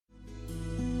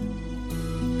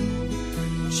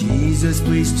Jesus,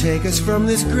 please take us from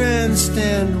this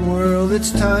grandstand world.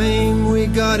 It's time we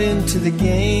got into the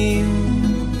game.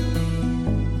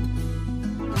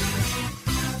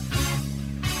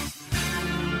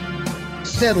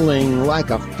 Settling like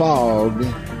a fog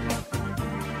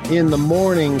in the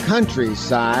morning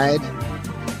countryside,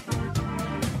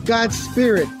 God's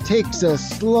Spirit takes us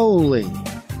slowly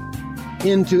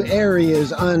into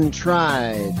areas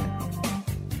untried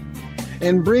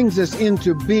and brings us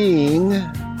into being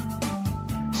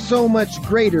so much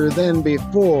greater than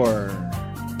before,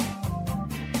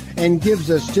 and gives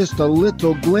us just a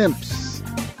little glimpse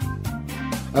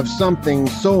of something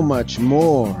so much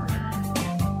more.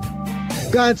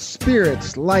 God's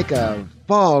Spirit's like a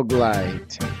fog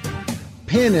light,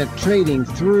 penetrating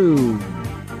through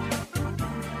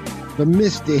the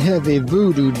misty, heavy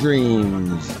voodoo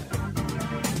dreams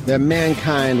that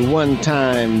mankind one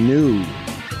time knew.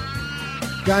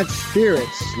 God's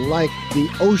Spirit's like the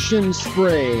ocean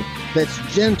spray that's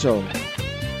gentle,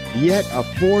 yet a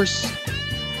force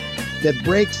that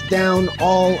breaks down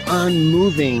all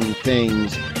unmoving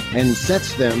things and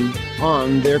sets them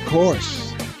on their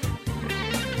course.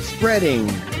 Spreading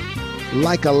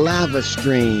like a lava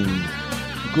stream,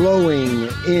 glowing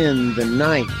in the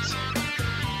night.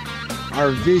 Our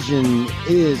vision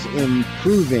is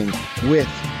improving with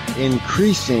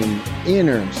increasing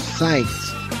inner sight.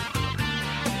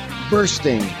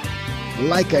 Bursting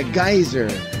like a geyser,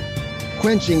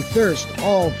 quenching thirst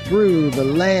all through the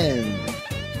land.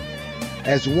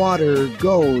 As water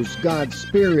goes, God's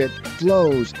Spirit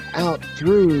flows out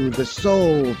through the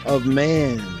soul of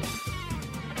man.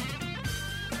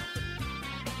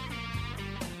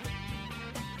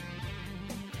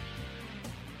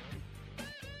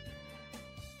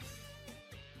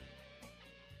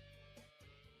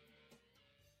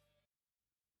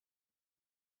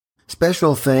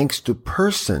 Special thanks to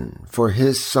Person for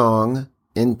his song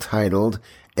entitled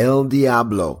El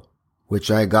Diablo,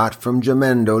 which I got from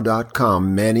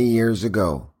Jamendo.com many years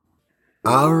ago.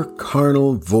 Our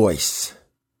carnal voice.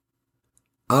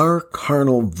 Our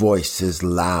carnal voice is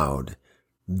loud,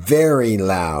 very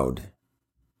loud.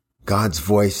 God's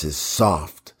voice is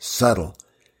soft, subtle.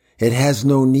 It has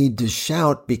no need to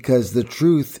shout because the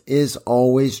truth is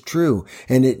always true,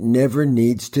 and it never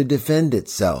needs to defend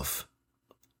itself.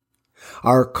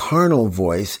 Our carnal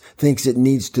voice thinks it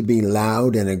needs to be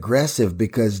loud and aggressive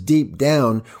because deep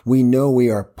down we know we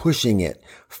are pushing it,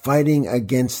 fighting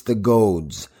against the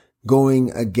goads,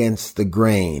 going against the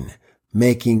grain,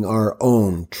 making our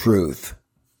own truth.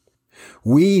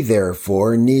 We,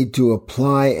 therefore, need to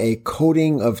apply a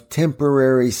coating of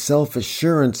temporary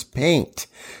self-assurance paint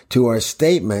to our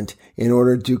statement in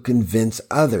order to convince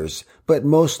others, but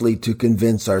mostly to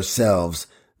convince ourselves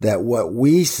that what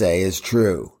we say is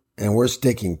true. And we're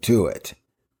sticking to it.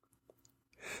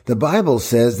 The Bible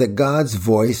says that God's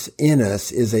voice in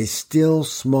us is a still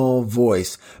small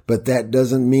voice, but that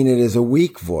doesn't mean it is a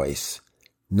weak voice.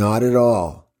 Not at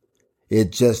all.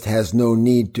 It just has no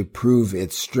need to prove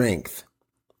its strength.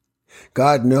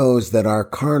 God knows that our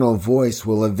carnal voice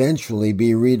will eventually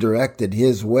be redirected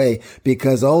His way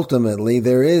because ultimately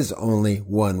there is only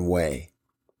one way.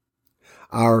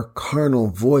 Our carnal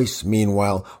voice,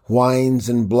 meanwhile, whines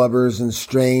and blubbers and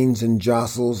strains and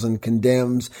jostles and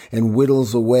condemns and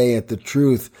whittles away at the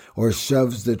truth or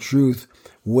shoves the truth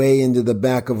way into the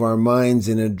back of our minds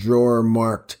in a drawer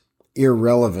marked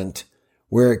irrelevant,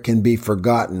 where it can be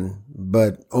forgotten,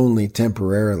 but only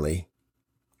temporarily.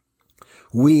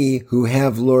 We who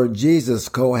have Lord Jesus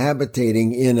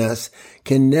cohabitating in us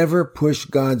can never push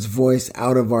God's voice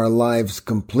out of our lives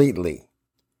completely.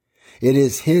 It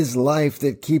is His life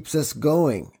that keeps us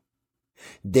going.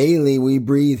 Daily we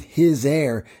breathe His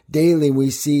air. Daily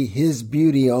we see His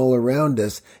beauty all around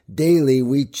us. Daily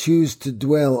we choose to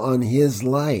dwell on His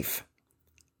life.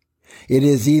 It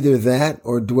is either that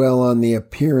or dwell on the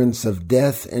appearance of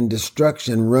death and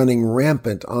destruction running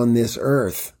rampant on this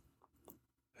earth.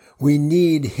 We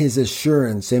need His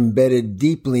assurance embedded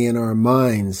deeply in our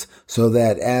minds so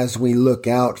that as we look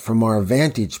out from our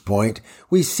vantage point,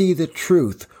 we see the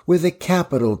truth with a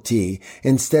capital T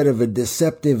instead of a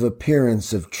deceptive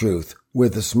appearance of truth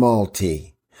with a small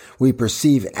t. We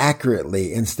perceive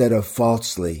accurately instead of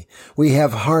falsely. We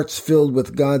have hearts filled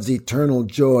with God's eternal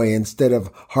joy instead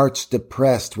of hearts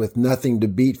depressed with nothing to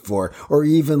beat for or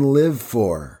even live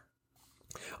for.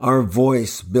 Our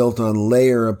voice, built on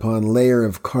layer upon layer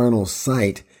of carnal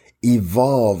sight,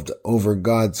 evolved over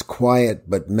God's quiet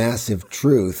but massive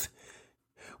truth.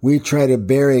 We try to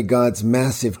bury God's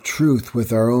massive truth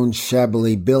with our own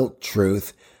shabbily built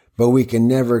truth, but we can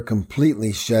never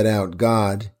completely shut out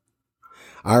God.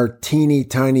 Our teeny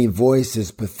tiny voice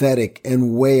is pathetic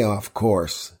and way off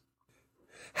course.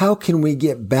 How can we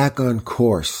get back on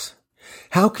course?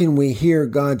 How can we hear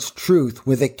God's truth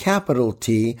with a capital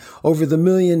T over the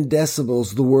million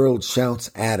decibels the world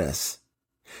shouts at us?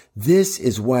 This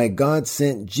is why God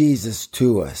sent Jesus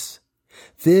to us.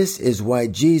 This is why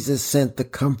Jesus sent the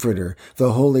Comforter,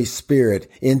 the Holy Spirit,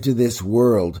 into this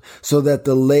world, so that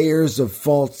the layers of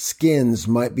false skins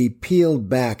might be peeled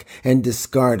back and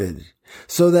discarded,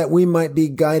 so that we might be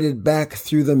guided back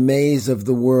through the maze of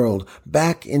the world,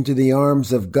 back into the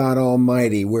arms of God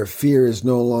Almighty, where fear is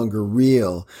no longer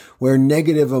real, where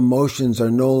negative emotions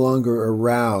are no longer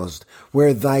aroused,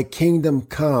 where thy kingdom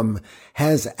come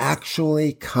has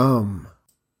actually come.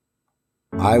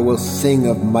 I will sing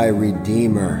of my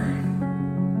Redeemer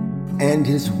and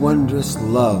his wondrous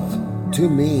love to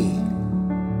me.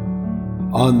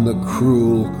 On the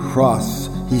cruel cross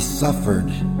he suffered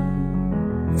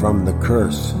from the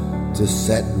curse to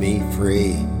set me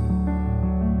free.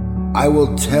 I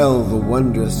will tell the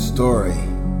wondrous story,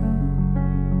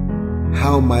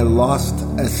 how my lost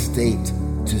estate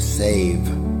to save.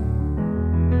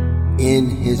 In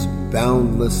his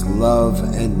boundless love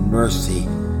and mercy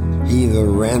he the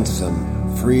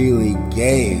ransom freely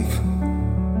gave.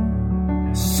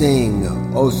 Sing,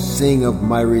 oh sing of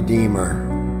my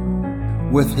Redeemer.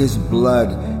 With his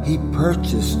blood he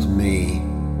purchased me.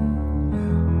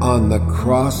 On the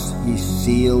cross he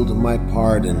sealed my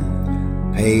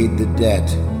pardon, paid the debt,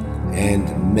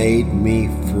 and made me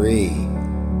free.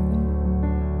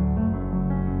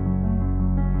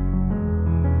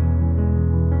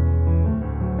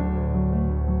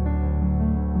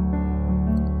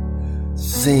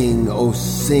 Sing, oh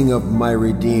sing of my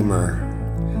Redeemer.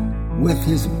 With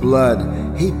his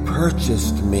blood he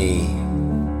purchased me.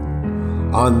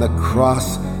 On the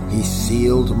cross he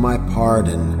sealed my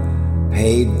pardon,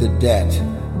 paid the debt,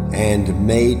 and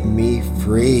made me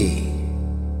free.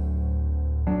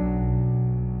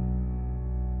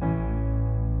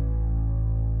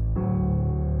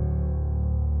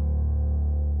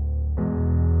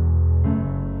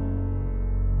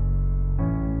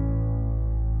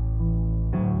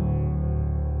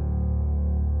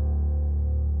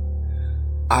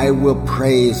 I will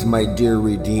praise my dear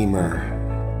Redeemer.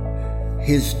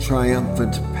 His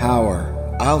triumphant power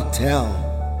I'll tell,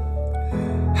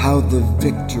 how the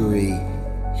victory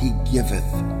he giveth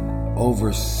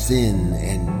over sin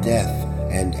and death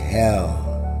and hell.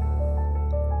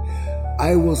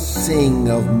 I will sing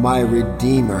of my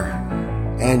Redeemer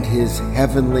and his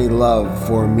heavenly love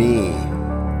for me.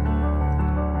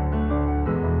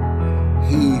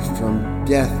 He from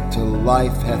death to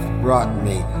life hath brought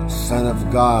me, Son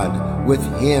of God, with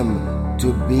him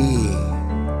to be.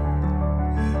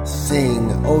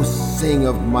 Sing, oh sing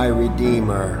of my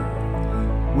Redeemer.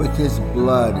 With his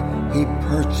blood he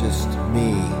purchased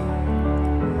me.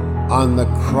 On the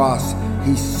cross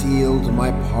he sealed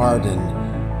my pardon,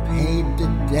 paid the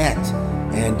debt,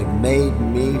 and made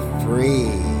me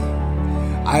free.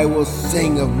 I will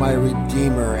sing of my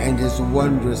Redeemer and his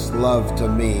wondrous love to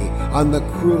me. On the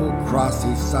cruel cross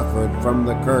he suffered from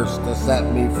the curse to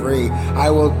set me free. I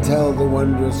will tell the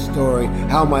wondrous story,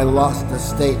 how my lost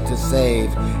estate to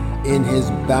save. In his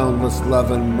boundless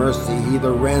love and mercy he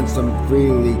the ransom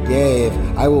freely gave.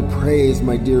 I will praise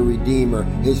my dear Redeemer,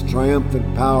 his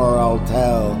triumphant power I'll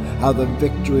tell, how the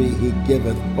victory he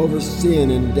giveth over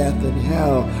sin and death and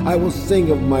hell. I will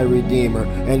sing of my Redeemer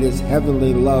and his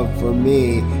heavenly love for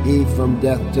me. He from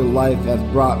death to life hath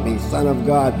brought me, Son of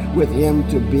God, with him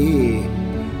to be.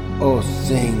 Oh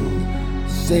sing,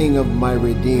 sing of my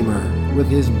Redeemer. With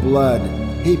his blood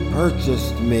he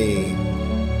purchased me.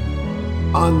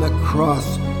 On the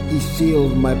cross he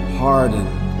sealed my pardon,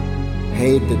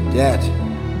 paid the debt,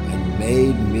 and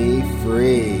made me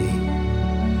free.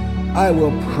 I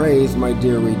will praise my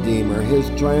dear Redeemer, his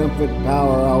triumphant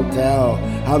power I'll tell,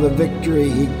 how the victory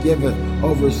he giveth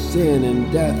over sin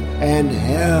and death and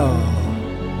hell.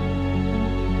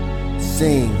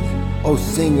 Sing, oh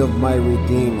sing of my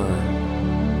Redeemer.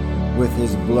 With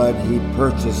his blood he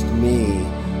purchased me.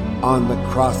 On the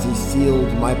cross he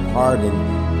sealed my pardon,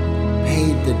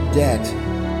 paid the debt,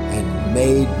 and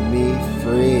made me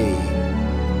free.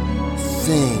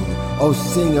 Sing, oh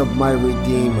sing of my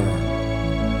Redeemer.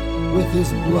 With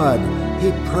his blood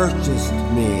he purchased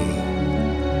me.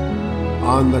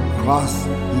 On the cross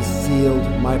he sealed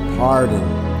my pardon,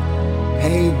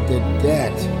 paid the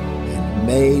debt, and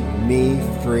made me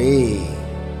free.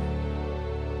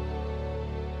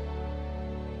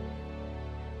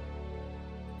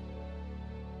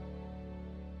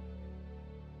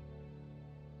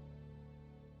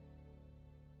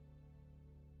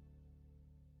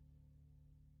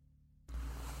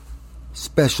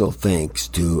 Special thanks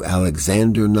to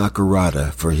Alexander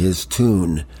Nakarada for his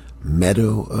tune,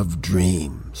 Meadow of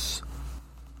Dreams.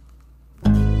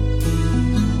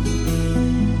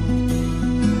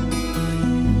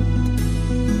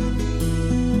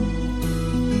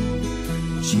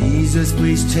 Jesus,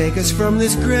 please take us from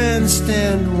this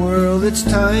grandstand world. It's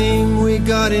time we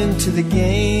got into the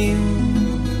game.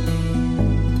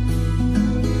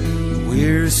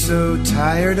 We're so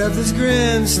tired of this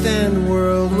grandstand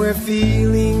world where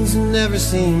feelings never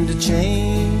seem to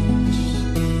change.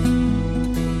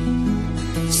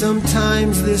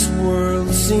 Sometimes this world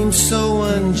seems so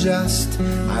unjust.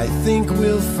 I think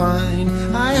we'll find,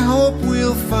 I hope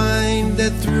we'll find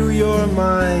that through your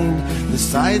mind the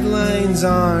sidelines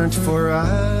aren't for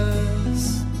us.